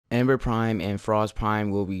Ember Prime and Frost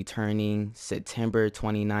Prime will be returning September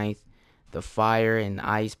 29th. The Fire and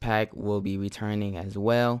Ice Pack will be returning as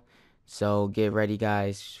well. So get ready,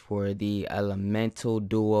 guys, for the Elemental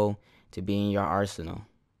Duo to be in your arsenal.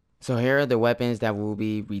 So here are the weapons that will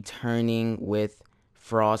be returning with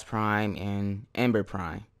Frost Prime and Ember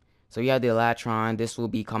Prime. So you have the Elatron. This will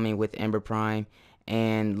be coming with Ember Prime.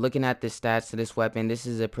 And looking at the stats to this weapon, this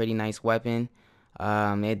is a pretty nice weapon.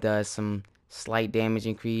 It does some slight damage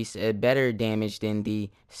increase, better damage than the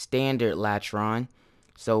standard Latron.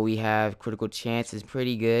 So we have critical chance is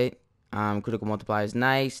pretty good. Critical multiplier is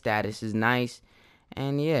nice. Status is nice.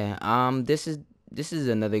 And yeah, this is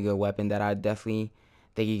another good weapon that I definitely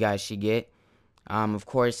think you guys should get. Of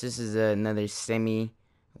course, this is another semi,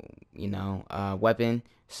 weapon.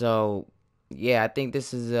 So yeah, I think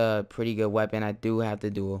this is a pretty good weapon. I do have to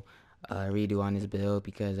do a redo on this build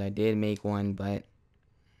because I did make one, but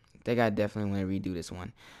I think I definitely want to redo this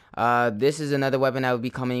one. This is another weapon that will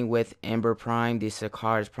be coming with Ember Prime. This is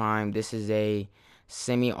Cars Prime. This is a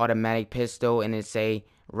semi-automatic pistol, and it's a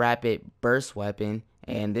rapid burst weapon.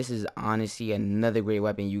 And this is honestly another great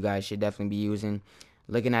weapon you guys should definitely be using.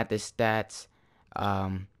 Looking at the stats,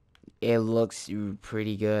 it looks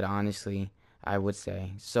pretty good, honestly, I would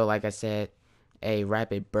say. So like I said, a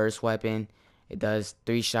rapid burst weapon. It does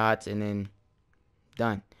 3 shots and then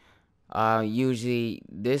done. Usually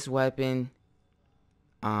this weapon,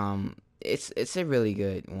 it's a really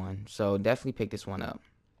good one. So definitely pick this one up.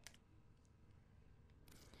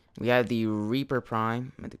 We have the Reaper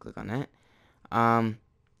Prime. I'm going to click on that.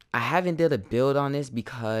 I haven't did a build on this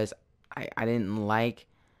because I didn't like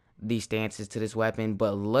the stances to this weapon,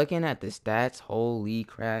 but looking at the stats, holy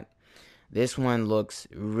crap, this one looks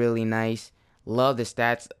really nice. Love the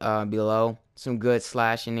stats below. Some good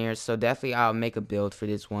slash in there, so definitely I'll make a build for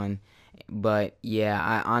this one. But yeah,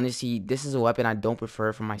 I honestly, this is a weapon I don't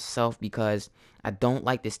prefer for myself because I don't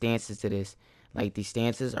like the stances to this. Like, the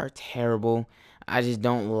stances are terrible. I just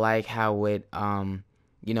don't like how it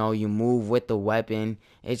you move with the weapon.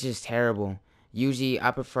 It's just terrible. Usually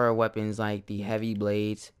I prefer weapons like the heavy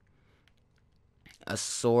blades, a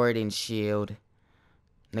sword and shield,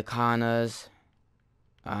 Nakanas,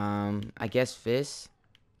 I guess fists.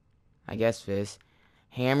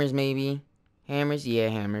 Hammers, maybe. Hammers, yeah,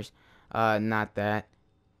 hammers. Not that.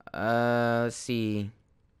 Let's see.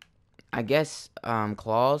 I guess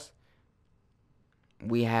claws.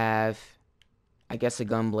 We have, I guess, a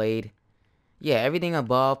gun blade. Yeah, everything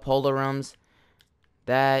above polarums.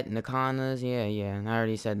 That, Nakanas, yeah, I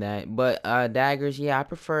already said that. But daggers, yeah, I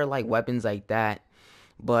prefer like weapons like that.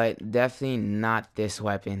 But definitely not this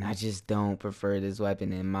weapon. I just don't prefer this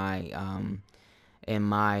weapon in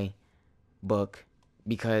my book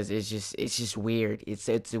because it's just weird.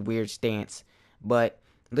 It's a weird stance. But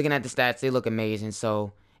looking at the stats, they look amazing.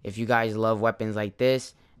 So if you guys love weapons like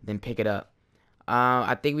this, then pick it up.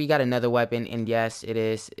 I think we got another weapon, and yes, it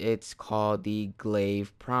is. It's called the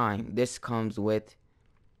Glaive Prime. This comes with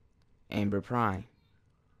Ember Prime.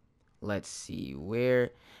 Let's see where.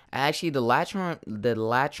 Actually, the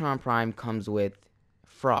Latron Prime comes with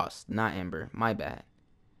Frost, not Ember. My bad.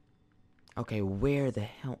 Okay, where the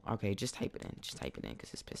hell? Okay, just type it in.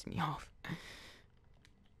 Because it's pissing me off. I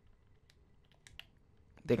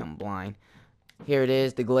think I'm blind. Here it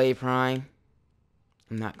is, the Glaive Prime.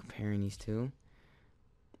 I'm not comparing these two.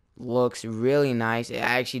 Looks really nice. It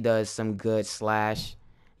actually does some good slash.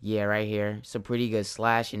 Yeah, right here. Some pretty good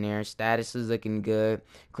slash in there. Status is looking good.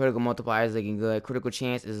 Critical multiplier is looking good. Critical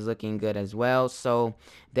chance is looking good as well. So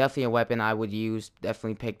definitely a weapon I would use.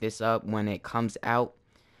 Definitely pick this up when it comes out.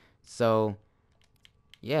 So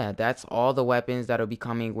yeah, that's all the weapons that'll be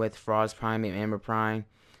coming with Frost Prime and Ember Prime.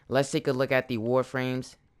 Let's take a look at the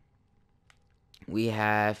Warframes. We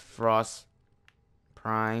have Frost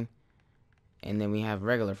Prime, and then we have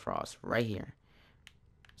regular Frost right here.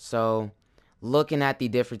 So looking at the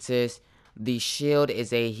differences, the shield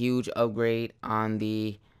is a huge upgrade on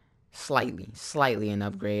the slightly an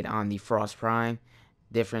upgrade on the Frost Prime,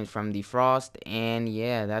 different from the Frost. And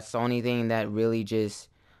yeah, that's the only thing that really just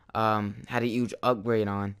had a huge upgrade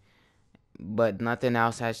on, but nothing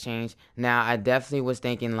else has changed. Now I definitely was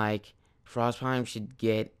thinking like Frost Prime should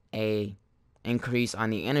get a increase on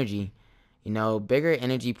the energy, bigger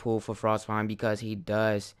energy pool for Frost Prime because he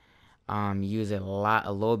does use it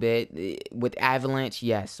a little bit with avalanche.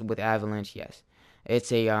 Yes,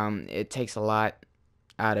 it's it takes a lot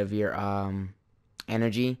out of your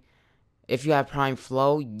energy. If you have Prime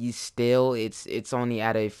Flow, it's only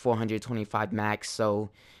at a 425 max, so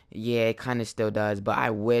yeah, it kind of still does, but I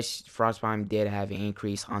wish Frost Prime did have an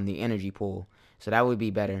increase on the energy pool, so that would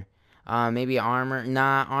be better. Maybe armor.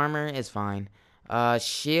 Nah, armor is fine.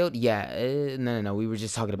 Shield, yeah. No. We were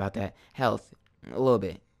just talking about that. Health, a little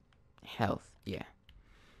bit. Health, yeah.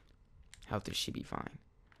 Health should be fine.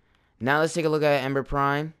 Now let's take a look at Ember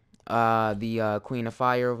Prime, the Queen of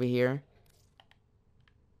Fire over here.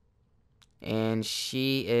 And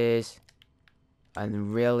she is a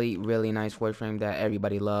really, really nice Warframe that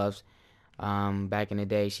everybody loves. Back in the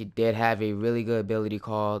day, she did have a really good ability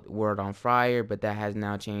called Word on Fire, but that has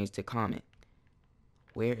now changed to Comet.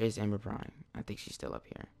 Where is Ember Prime? I think she's still up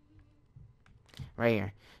here. Right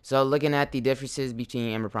here. So looking at the differences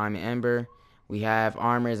between Ember Prime and Ember, we have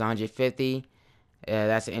armor is 150.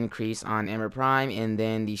 That's an increase on Ember Prime, and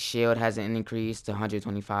then the shield has an increase to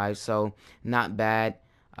 125. So not bad.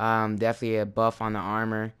 Definitely a buff on the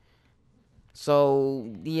armor.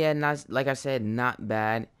 So yeah, not like I said, not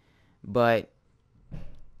bad, but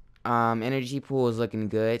energy pool is looking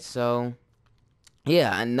good. So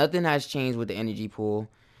yeah, nothing has changed with the energy pool.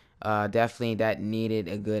 Definitely that needed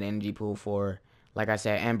a good energy pool for, like I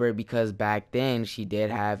said, Ember, because back then she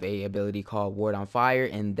did have a ability called Ward on Fire,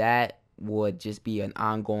 and that would just be an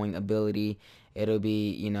ongoing ability. It'll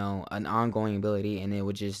be, you know, an ongoing ability, and it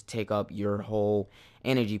would just take up your whole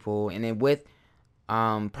energy pool. And then with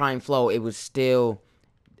Prime Flow, it would still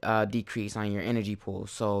decrease on your energy pool.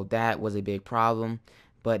 So that was a big problem.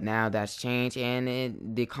 But now that's changed,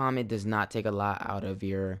 and the Comet does not take a lot out of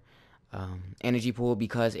your energy pool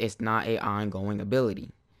because it's not a ongoing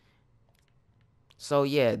ability. So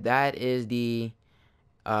yeah, that is the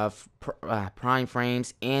prime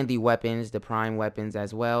frames and the weapons, the prime weapons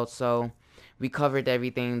as well. So we covered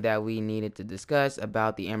everything that we needed to discuss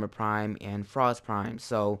about the Ember Prime and Frost Prime.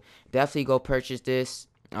 So definitely go purchase this,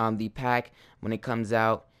 the pack when it comes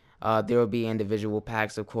out. There will be individual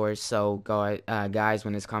packs, of course. So go, guys,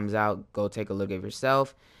 when this comes out, go take a look at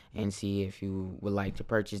yourself and see if you would like to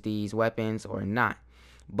purchase these weapons or not.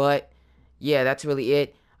 But yeah, that's really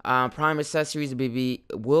it. Prime accessories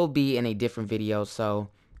will be in a different video, so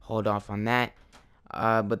hold off on that.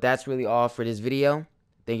 But that's really all for this video.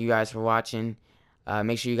 Thank you guys for watching.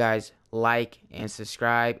 Make sure you guys like and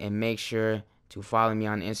subscribe, and make sure to follow me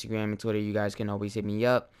on Instagram and Twitter. You guys can always hit me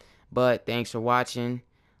up. But thanks for watching.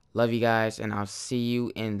 Love you guys, and I'll see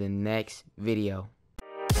you in the next video.